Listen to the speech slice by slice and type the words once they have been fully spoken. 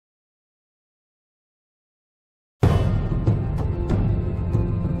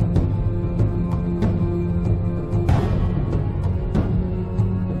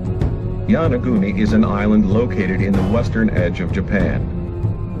Yonaguni is an island located in the western edge of Japan.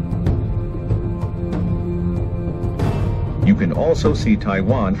 You can also see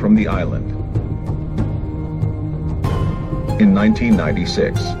Taiwan from the island. In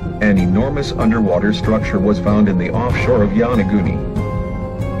 1996, an enormous underwater structure was found in the offshore of Yonaguni.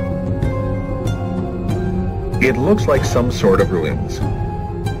 It looks like some sort of ruins.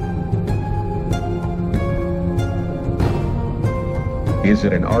 Is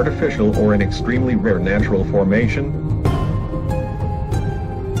it an artificial or an extremely rare natural formation?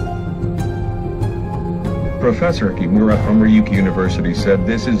 Professor Kimura from Ryukyu University said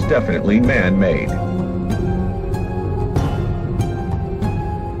this is definitely man-made.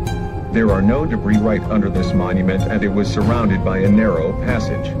 There are no debris right under this monument, and it was surrounded by a narrow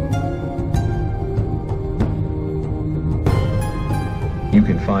passage. You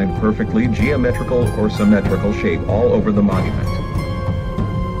can find perfectly geometrical or symmetrical shape all over the monument.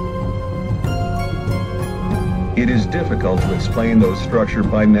 It is difficult to explain those structures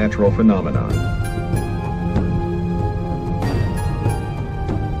by natural phenomena.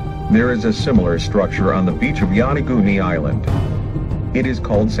 There is a similar structure on the beach of Yonaguni Island. It is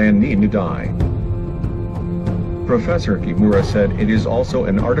called Sanni Nudai. Professor Kimura said it is also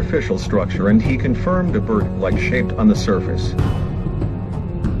an artificial structure, and he confirmed a bird-like shape on the surface.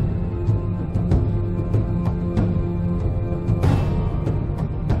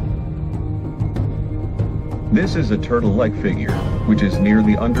 This is a turtle-like figure, which is near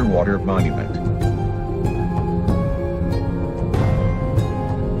the underwater monument.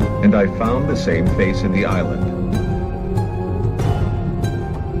 And I found the same face in the island.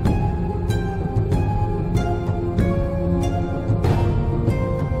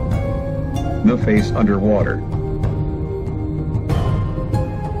 The face underwater.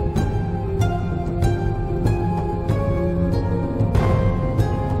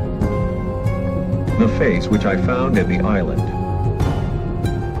 The face which I found in the island.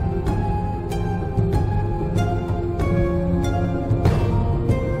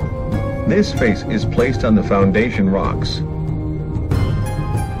 This face is placed on the foundation rocks.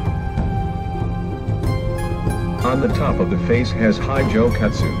 On the top of the face has Haijo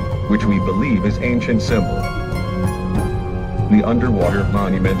Katsu, which we believe is ancient symbol. The underwater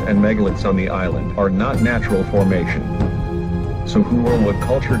monument and megaliths on the island are not natural formation. So who or what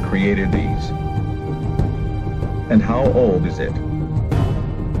culture created these? And how old is it?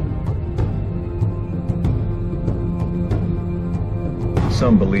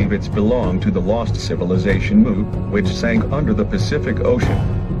 Some believe it's belonged to the lost civilization Mu, which sank under the Pacific Ocean.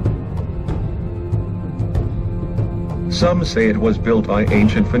 Some say it was built by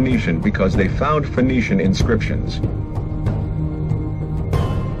ancient Phoenician because they found Phoenician inscriptions.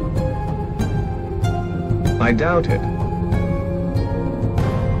 I doubt it.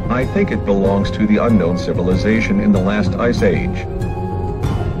 I think it belongs to the unknown civilization in the last ice age.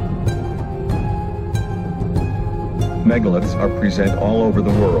 Megaliths are present all over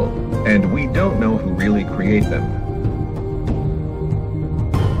the world, and we don't know who really created them.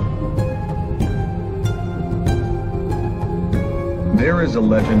 There is a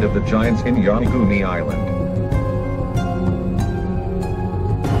legend of the giants in Yonaguni Island.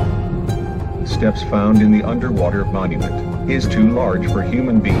 Steps found in the underwater monument is too large for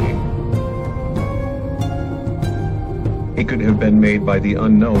human being. It could have been made by the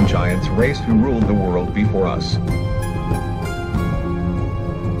unknown giants race who ruled the world before us.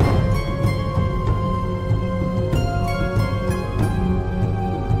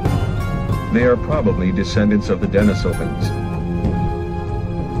 They are probably descendants of the Denisovans.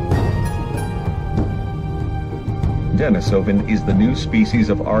 Denisovan is the new species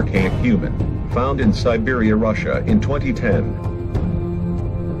of archaic human, found in Siberia, Russia in 2010.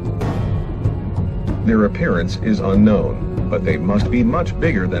 Their appearance is unknown, but they must be much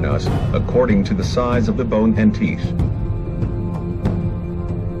bigger than us, according to the size of the bone and teeth.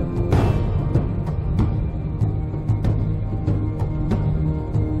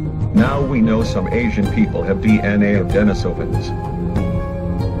 Now we know some Asian people have DNA of Denisovans.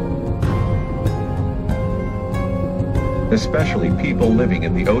 Especially people living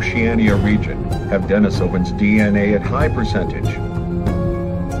in the Oceania region have Denisovans DNA at high percentage.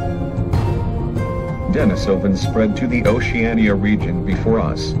 Denisovans spread to the Oceania region before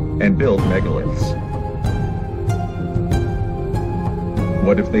us and built megaliths.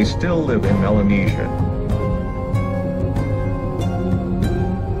 What if they still live in Melanesia?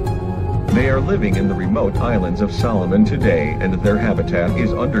 They are living in the remote islands of Solomon today, and their habitat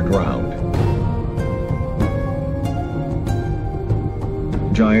is underground.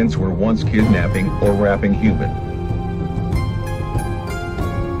 Giants were once kidnapping or raping human.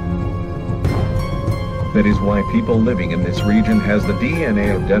 That is why people living in this region has the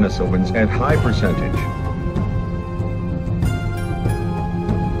DNA of Denisovans at high percentage.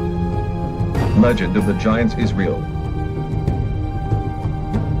 Legend of the Giants is real.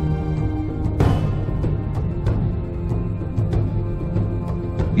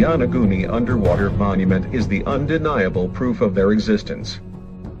 Yonaguni underwater monument is the undeniable proof of their existence.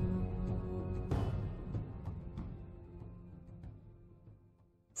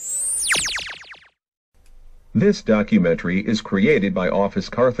 This documentary is created by Office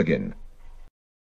Carthagen.